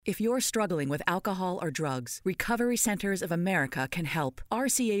If you're struggling with alcohol or drugs, Recovery Centers of America can help.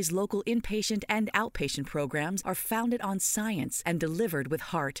 RCA's local inpatient and outpatient programs are founded on science and delivered with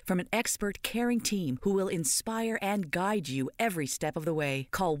heart from an expert caring team who will inspire and guide you every step of the way.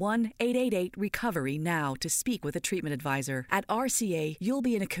 Call 1-888-RECOVERY now to speak with a treatment advisor. At RCA, you'll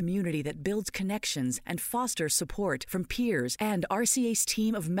be in a community that builds connections and fosters support from peers and RCA's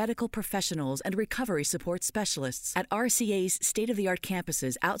team of medical professionals and recovery support specialists. At RCA's state-of-the-art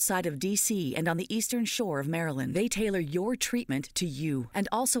campuses outside of D.C. and on the Eastern Shore of Maryland, they tailor your treatment to you and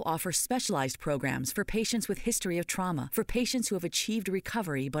also offer specialized programs for patients with history of trauma, for patients who have achieved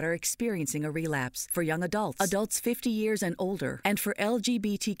recovery but are experiencing a relapse, for young adults, adults 50 years and older, and for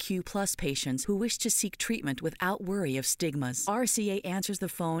LGBTQ plus patients who wish to seek treatment without worry of stigmas. RCA answers the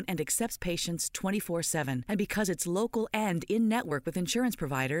phone and accepts patients 24/7. And because it's local and in-network with insurance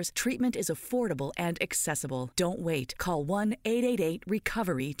providers, treatment is affordable and accessible. Don't wait. Call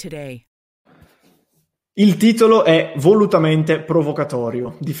 1-888-RECOVERY today. Il titolo è volutamente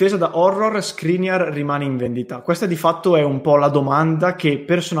provocatorio. Difesa da horror, Skriniar rimane in vendita. Questa di fatto è un po' la domanda che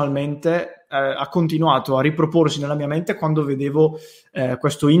personalmente ha continuato a riproporsi nella mia mente quando vedevo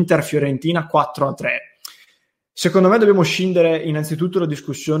questo Inter-Fiorentina 4-3. Secondo me dobbiamo scindere innanzitutto la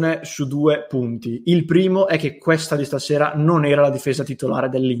discussione su due punti. Il primo è che questa di stasera non era la difesa titolare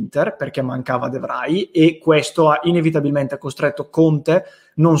dell'Inter perché mancava De Vrij e questo ha inevitabilmente costretto Conte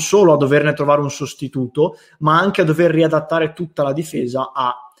non solo a doverne trovare un sostituto ma anche a dover riadattare tutta la difesa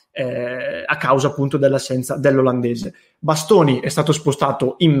a causa appunto dell'assenza dell'olandese. Bastoni è stato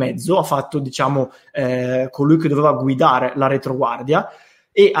spostato in mezzo, ha fatto colui che doveva guidare la retroguardia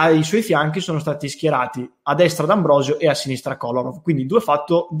e ai suoi fianchi sono stati schierati a destra D'Ambrosio e a sinistra Kolarov, quindi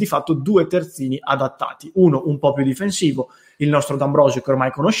di fatto due terzini adattati, uno un po' più difensivo, il nostro D'Ambrosio che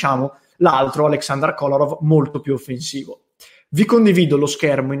ormai conosciamo, l'altro Aleksandar Kolarov molto più offensivo. Vi condivido lo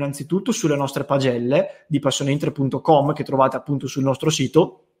schermo innanzitutto sulle nostre pagelle di passioneinter.com che trovate appunto sul nostro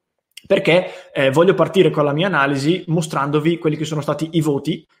sito, perché voglio partire con la mia analisi mostrandovi quelli che sono stati i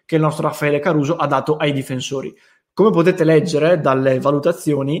voti che il nostro Raffaele Caruso ha dato ai difensori. Come potete leggere dalle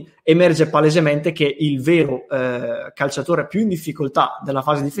valutazioni, emerge palesemente che il vero calciatore più in difficoltà della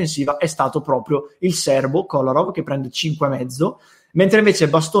fase difensiva è stato proprio il serbo Kolarov, che prende 5,5, mentre invece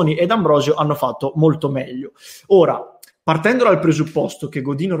Bastoni ed Ambrosio hanno fatto molto meglio. Ora, partendo dal presupposto che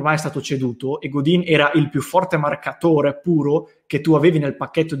Godin ormai è stato ceduto e Godin era il più forte marcatore puro che tu avevi nel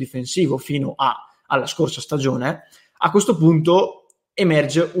pacchetto difensivo fino alla scorsa stagione, a questo punto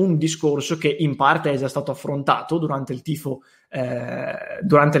emerge un discorso che in parte è già stato affrontato durante il tifo,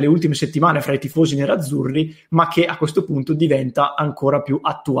 durante le ultime settimane fra i tifosi nerazzurri, ma che a questo punto diventa ancora più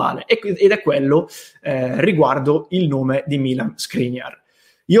attuale ed è quello riguardo il nome di Milan Skriniar.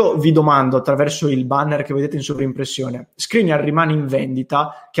 Io vi domando attraverso il banner che vedete in sovraimpressione, Skriniar rimane in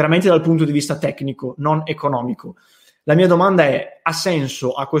vendita chiaramente dal punto di vista tecnico, non economico. La mia domanda è: ha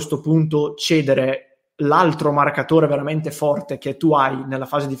senso a questo punto cedere l'altro marcatore veramente forte che tu hai nella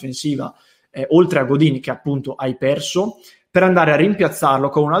fase difensiva, oltre a Godin che appunto hai perso, per andare a rimpiazzarlo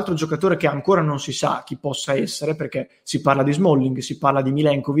con un altro giocatore che ancora non si sa chi possa essere, perché si parla di Smalling, si parla di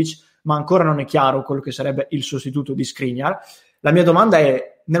Milenkovic, ma ancora non è chiaro quello che sarebbe il sostituto di Skriniar. La mia domanda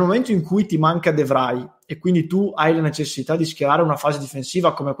è: nel momento in cui ti manca De Vrij e quindi tu hai la necessità di schierare una fase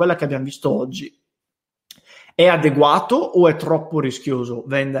difensiva come quella che abbiamo visto oggi, è adeguato o è troppo rischioso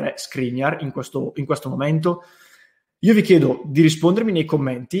vendere Skriniar in questo momento? Io vi chiedo di rispondermi nei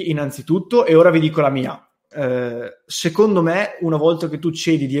commenti innanzitutto e ora vi dico la mia. Secondo me, una volta che tu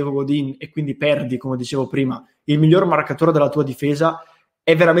cedi Diego Godin e quindi perdi, come dicevo prima, il miglior marcatore della tua difesa,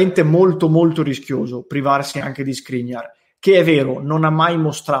 è veramente molto molto rischioso privarsi anche di Skriniar, che è vero, non ha mai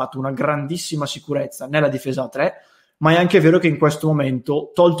mostrato una grandissima sicurezza nella difesa a 3, ma è anche vero che in questo momento,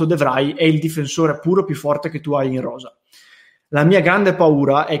 tolto De Vrij, è il difensore puro più forte che tu hai in rosa. La mia grande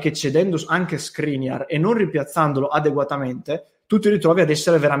paura è che cedendo anche Skriniar e non ripiazzandolo adeguatamente, tu ti ritrovi ad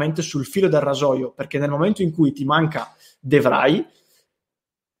essere veramente sul filo del rasoio, perché nel momento in cui ti manca De Vrij,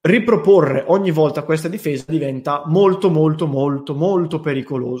 riproporre ogni volta questa difesa diventa molto molto molto molto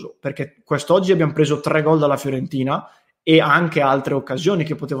pericoloso, perché quest'oggi abbiamo preso 3 gol dalla Fiorentina e anche altre occasioni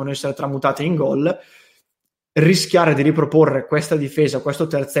che potevano essere tramutate in gol. Rischiare di riproporre questa difesa, questo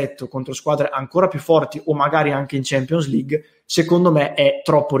terzetto contro squadre ancora più forti o magari anche in Champions League, secondo me è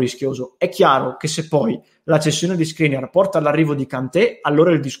troppo rischioso. È chiaro che se poi la cessione di Skriniar porta all'arrivo di Kanté,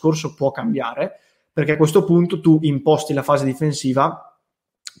 allora il discorso può cambiare, perché a questo punto tu imposti la fase difensiva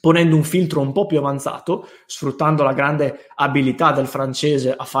ponendo un filtro un po' più avanzato, sfruttando la grande abilità del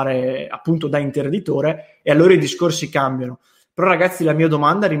francese a fare appunto da interditore, e allora i discorsi cambiano. Però ragazzi, la mia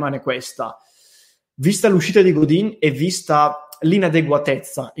domanda rimane questa: vista l'uscita di Godin e vista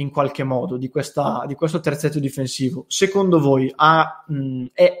l'inadeguatezza in qualche modo di questo terzetto difensivo, secondo voi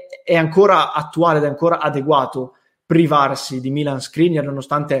è ancora attuale ed è ancora adeguato privarsi di Milan Skriniar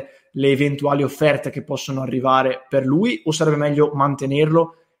nonostante le eventuali offerte che possono arrivare per lui, o sarebbe meglio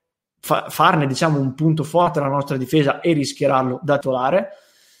mantenerlo, farne diciamo un punto forte alla nostra difesa e rischierarlo da titolare?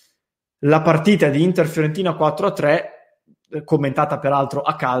 La partita di Inter-Fiorentina 4-3, commentata peraltro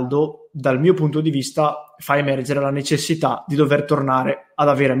a caldo, dal mio punto di vista fa emergere la necessità di dover tornare ad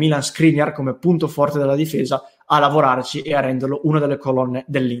avere Milan Skriniar come punto forte della difesa, a lavorarci e a renderlo una delle colonne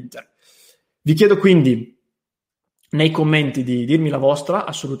dell'Inter. Vi chiedo quindi nei commenti di dirmi la vostra,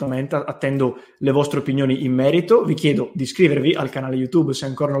 assolutamente, attendo le vostre opinioni in merito. Vi chiedo di iscrivervi al canale YouTube se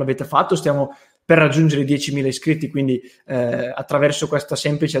ancora non l'avete fatto, stiamo per raggiungere i 10.000 iscritti, quindi attraverso questa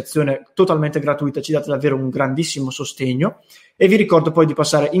semplice azione totalmente gratuita ci date davvero un grandissimo sostegno. E vi ricordo poi di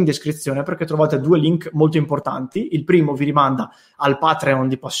passare in descrizione perché trovate 2 link molto importanti. Il primo vi rimanda al Patreon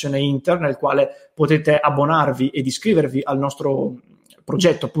di Passione Inter, nel quale potete abbonarvi ed iscrivervi al nostro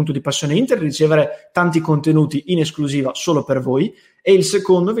progetto appunto di Passione Inter, ricevere tanti contenuti in esclusiva solo per voi, e il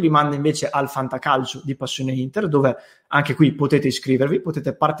secondo vi rimanda invece al Fantacalcio di Passione Inter, dove anche qui potete iscrivervi,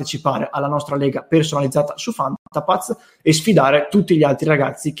 potete partecipare alla nostra lega personalizzata su Fantapaz e sfidare tutti gli altri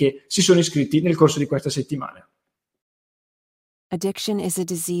ragazzi che si sono iscritti nel corso di queste settimane. Addiction is a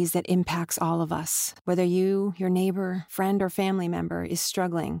disease that impacts all of us. Whether you, your neighbor, friend, or family member is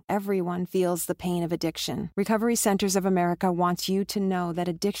struggling, everyone feels the pain of addiction. Recovery Centers of America wants you to know that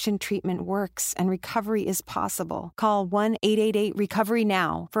addiction treatment works and recovery is possible. Call 1-888-RECOVERY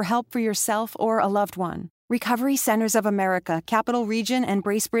now for help for yourself or a loved one. Recovery Centers of America, Capital Region, and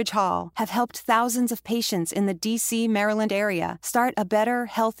Bracebridge Hall have helped thousands of patients in the D.C., Maryland area start a better,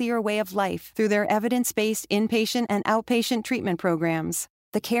 healthier way of life through their evidence-based inpatient and outpatient treatment programs.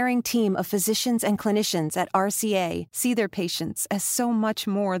 The caring team of physicians and clinicians at RCA see their patients as so much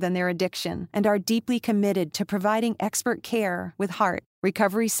more than their addiction and are deeply committed to providing expert care with heart.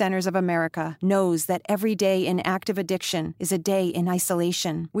 Recovery Centers of America knows that every day in active addiction is a day in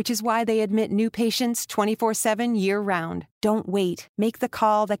isolation, which is why they admit new patients 24/7 year-round. Don't wait. Make the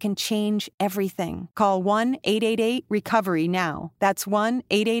call that can change everything. Call 1-888-RECOVERY now. That's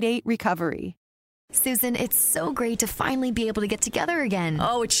 1-888-RECOVERY. Susan, it's so great to finally be able to get together again.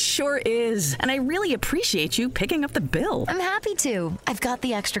 Oh, it sure is. And I really appreciate you picking up the bill. I'm happy to. I've got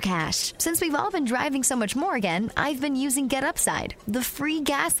the extra cash. Since we've all been driving so much more again, I've been using Get Upside, the free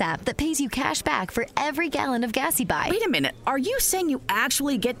gas app that pays you cash back for every gallon of gas you buy. Wait a minute. Are you saying you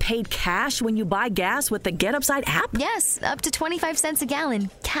actually get paid cash when you buy gas with the Get Upside app? Yes, up to 25 cents a gallon.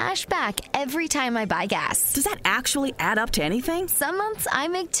 Cash back every time I buy gas. Does that actually add up to anything? Some months I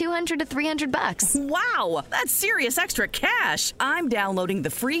make $200 to $300. Wow, that's serious extra cash. I'm downloading the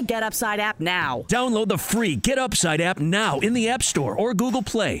free Get Upside app now. Download the free Get Upside app now in the App Store or Google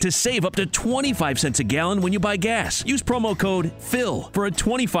Play to save up to 25 cents a gallon when you buy gas. Use promo code PHIL for a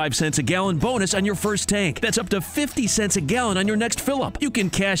 25 cents a gallon bonus on your first tank. That's up to 50 cents a gallon on your next fill-up. You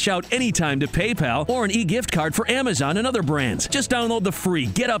can cash out anytime to PayPal or an e-gift card for Amazon and other brands. Just download the free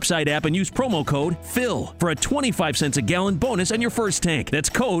Get Upside app and use promo code PHIL for a 25 cents a gallon bonus on your first tank.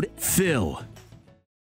 That's code PHIL.